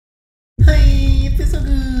It feels so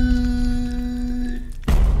good.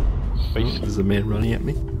 Oh, there's a man running at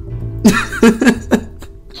me.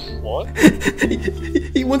 What?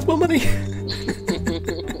 He wants more money.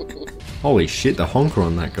 Holy shit, the honker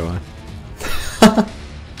on that guy.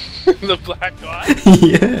 The black guy?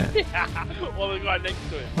 Yeah. Or the guy next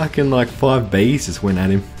to him? Fucking like 5 Bs just went at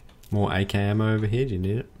him. More AK ammo over here, do you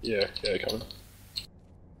need it? Yeah, coming.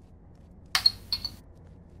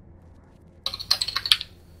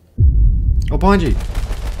 Oh, behind you!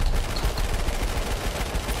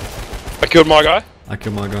 I killed my guy. I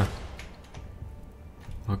killed my guy.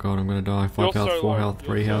 Oh god, I'm gonna die. 5 health, 4 health,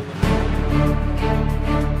 3 health.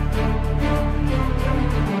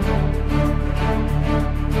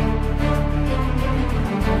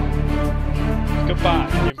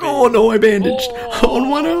 Goodbye. Oh no, I bandaged! On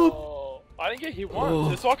 1 health! I didn't get hit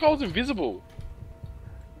once. It's like I was invisible.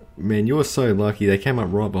 Man, you were so lucky. They came up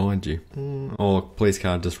right behind you. Oh, police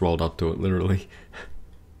car just rolled up to it, literally.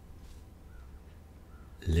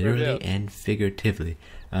 Literally and figuratively.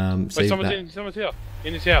 Wait, someone's here.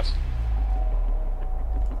 In this house.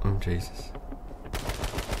 Oh, Jesus.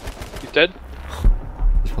 He's dead?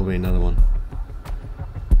 There's probably another one.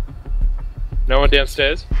 No one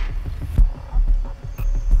downstairs.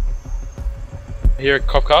 I hear a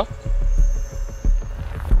cop car.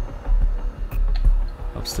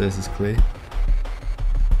 Upstairs is clear.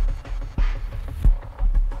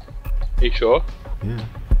 Are you sure? Yeah.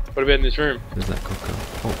 What about in this room? There's that cop car.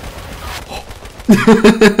 Oh.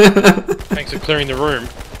 Thanks for clearing the room.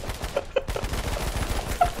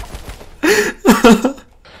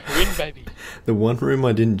 Win, baby. The one room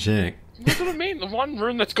I didn't check. That's what I mean. The one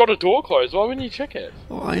room that's got a door closed. Why wouldn't you check it?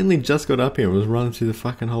 Oh, I only just got up here and was running through the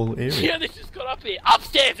fucking whole area. Yeah, they just got up here.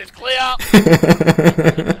 Upstairs, it's clear.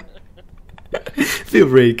 Feel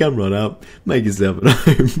free, come right up. Make yourself at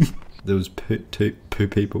home. There was two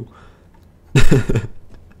people.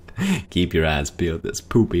 Keep your eyes peeled. There's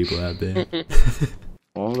poo people out there.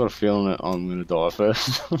 Well, I've got a feeling that I'm gonna die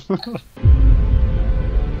first.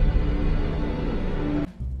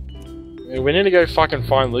 Yeah, we need to go fucking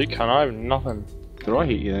find Luke, cunt. I have nothing. Did I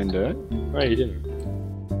hit you then, Dirt? No, you didn't.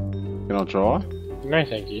 Can I try? No,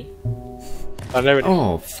 thank you. I never did.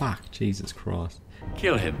 Oh, fuck. Jesus Christ.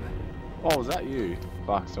 Kill him. Oh, was that you?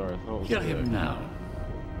 Fuck, sorry. I thought it was Kill him now.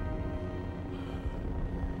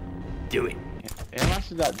 Do it. How much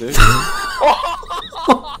did that do?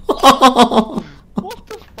 What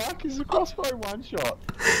the fuck is a crossbow one shot?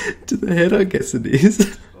 To the head, I guess it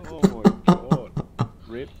is. Oh my god.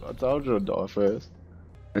 Rip, I told you I'd die first.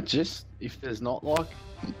 It just, if there's not like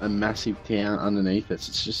a massive town underneath it,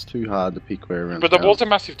 it's just too hard to pick where everyone's But there was a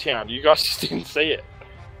massive town. You guys just didn't see it.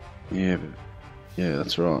 Yeah, but, yeah,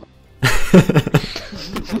 that's right.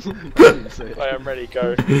 I am ready,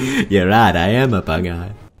 go. You're right, I am a bug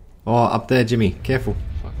eye. Oh, up there, Jimmy. Careful.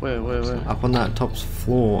 Where? Up on that top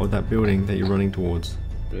floor of that building that you're running towards.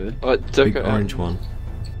 Really? Big orange one.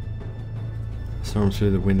 Saw him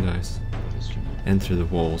through the windows. And through the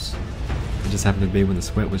walls. It just happened to be when the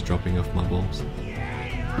sweat was dropping off my balls.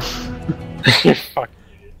 Fuck.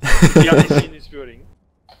 Yeah, they see in this building.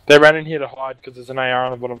 They ran in here to hide because there's an AR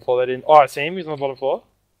on the bottom floor. They didn't. Oh, I see him. He's on the bottom floor.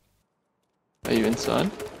 Are you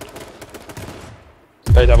inside?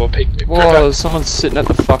 They double peeked me. Whoa, someone's sitting at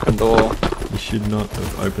the fucking door. You should not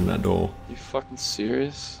have opened that door. You fucking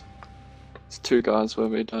serious? There's 2 guys where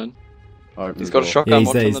we died. Open He's the got a door. shotgun Yeah, he's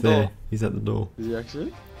watch there, on he's the there. door. He's at the door. Is he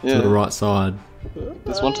actually? Yeah. To the right side.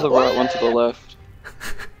 There's one to the right, one to the left.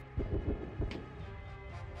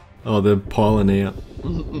 Oh, they're piling out.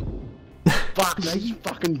 Fuck, they just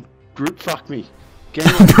fucking group fucked me. Get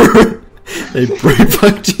on. They brute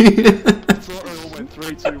fucked you. It's like they all went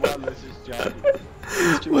 3, 2, 1, let's just jump.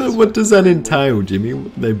 What does that entail, Jimmy?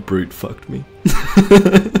 They brute fucked me.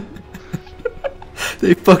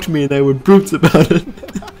 They fucked me and they were brutes about it.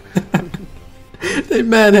 They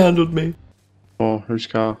manhandled me. Oh, whose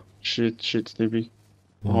car? Shit, Stimpee.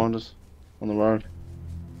 Behind us. On the road.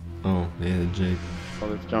 Oh, yeah, the Jeep. Oh,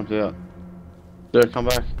 they've jumped out. Dirk, come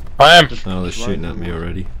back. I am. Oh, they're shooting at me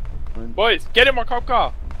already. Boys, get in my cop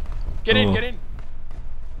car. Get in, get in.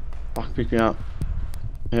 Fuck, pick me up.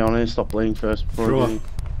 Yeah, I need to stop bleeding first before I get in.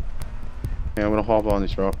 Yeah, I'm gonna hide behind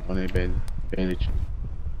this rock. I need a bandage.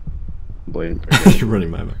 I'm bleeding. You're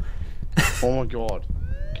running over. Oh my god.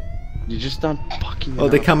 You just done fucking. Oh,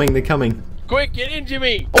 they're coming, they're coming. Quick, get in,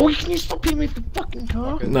 Jimmy. Oh, can you stop hitting me with the fucking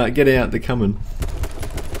car? No, get out, they're coming.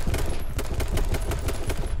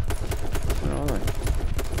 Where are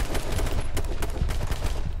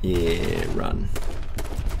they? Yeah, run.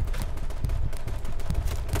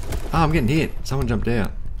 Oh, I'm getting hit. Someone jumped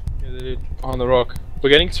out. Yeah, they did. On the rock. We're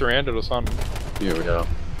getting surrounded or something. Here we go.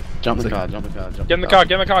 Jump the car, jump the car, jump Get in the car,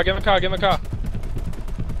 get in the car, get in the car, get in the car.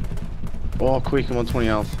 Oh, quick, I'm on 20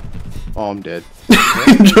 health. Oh, I'm dead.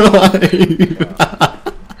 Drive!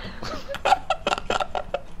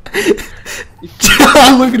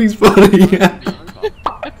 Look at his body!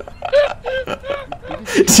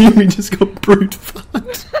 Jimmy just got brute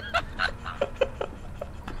fucked.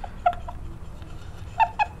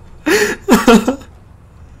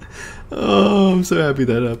 Oh, I'm so happy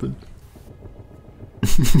that happened.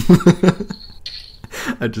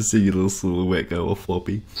 I just see your little silhouette go all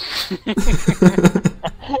floppy.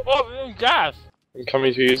 Oh, gas! I'm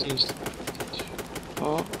coming to you.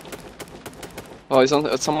 Oh. Oh, he's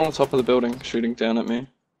on. Someone on top of the building shooting down at me.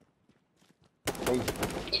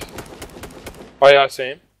 Oh yeah, I see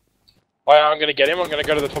him. Oh yeah, I'm gonna get him. I'm gonna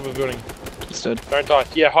go to the top of the building. He's dead. Don't die.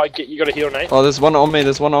 Yeah, hi, you gotta heal, Nate. Oh, there's one on me.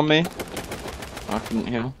 There's one on me. I couldn't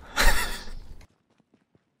heal.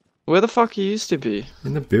 Where the fuck are you, Stimpee?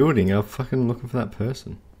 In the building, I'm fucking looking for that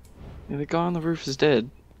person. Yeah, the guy on the roof is dead.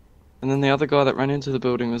 And then the other guy that ran into the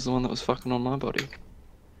building was the one that was fucking on my body.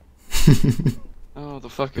 Oh, the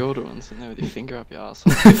fuck you're doing? Sitting there with your finger up your ass.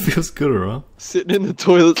 It feels good, alright? Sitting in the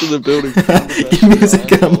toilets of the building.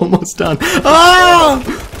 Music, I'm almost done. Oh!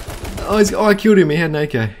 Oh, I killed him. He had an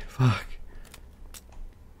AK. Fuck.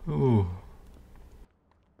 Ooh.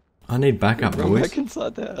 I need backup, Run boys. back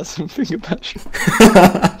inside the house and finger bash.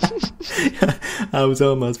 I was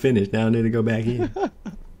almost finished. Now I need to go back in.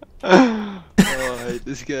 Oh, I hate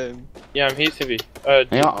this game. Yeah, I'm here, Stimpee.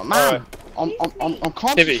 Yeah, man, I'm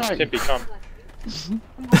concentrating. Stimpee, come.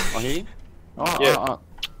 I hear you? Oh, Yeah.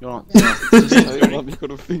 You're on. Just tell your mum you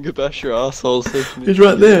gotta finger bash your asshole. So He's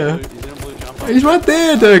right there. He's in a blue jumper. He's right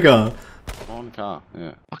there, Durga. On the car,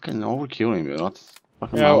 yeah. Fucking, I would kill him, but that's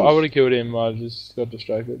fucking Yeah, I would've killed him. I just got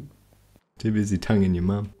distracted. Too busy tonguing your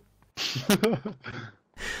mum.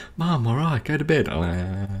 Mum, alright, go to bed.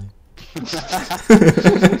 I'm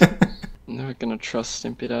never gonna trust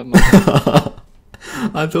Stimpee that much.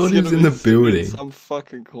 I thought he was in the building. Some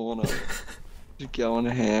fucking corner. Just going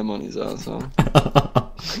ham on his asshole.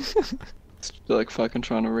 Just like fucking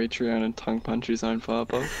trying to reach around and tongue punch his own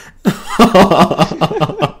fireball.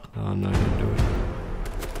 Oh no, don't do it.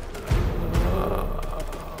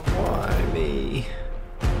 Why me?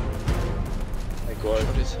 Hey, Glow.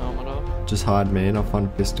 Put his helmet up. Just hide, man. I'll find a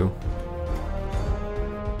pistol.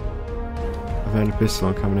 I found a pistol.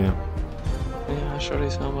 I'm coming out. Yeah, I shot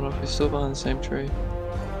his helmet off. He's still behind the same tree.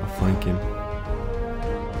 I'll flank him.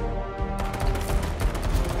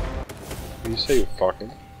 You say you're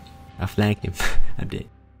fucking. I flanked him. I did.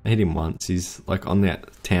 I hit him once. He's like on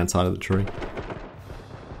that town side of the tree.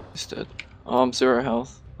 He's dead. Oh, I'm 0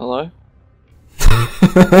 health. Hello?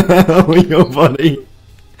 Oh, your body.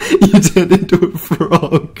 You turned into a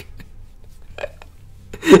frog.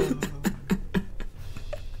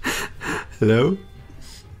 Hello?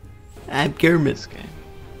 I'm Kermit. This game.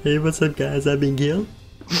 Hey, what's up, guys? I've been killed.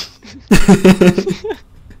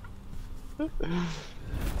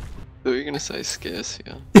 Who are you gonna say scarce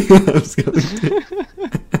here? I was going to.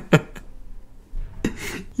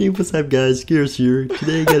 Hey, what's up, guys? Scarce here.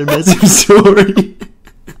 Today I got a massive story.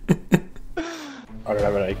 I don't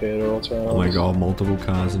have an AK at all. Oh my god, multiple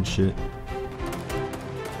cars and shit.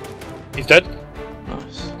 He's dead.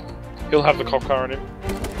 Nice. He'll have the cop car on him.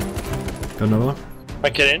 Got another one?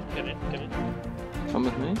 Right, get in, get in, get in. Come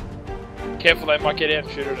with me. Careful, they might get out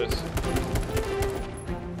and shoot at us.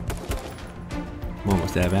 I'm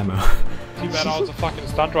almost out of ammo. Too bad I was a fucking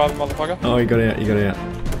stunt driver, motherfucker. Oh, you got out, you got out.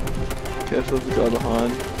 Careful of the guy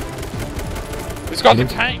behind. This guy's a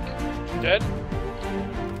tank. Dead.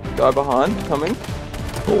 Guy behind, coming.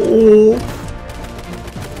 Oh!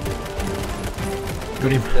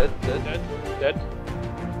 Got him. Dead, dead. Dead. Dead.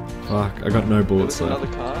 Fuck, I got no There bullets was left.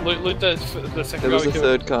 another car. Loot the second There was guy a we killed.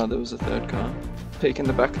 third car, there was a third car. Peek in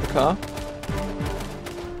the back of the car.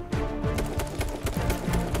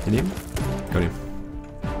 Hit him? Got him.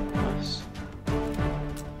 Nice.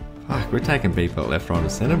 Fuck, we're taking people left, right,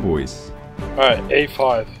 and centre, boys. Alright,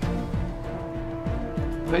 A5.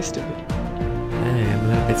 Hey, Stimpee. Hey, I'm a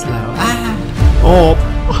little bit slow. Ah! Oh!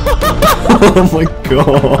 Oh my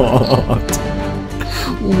god!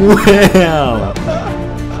 Wow!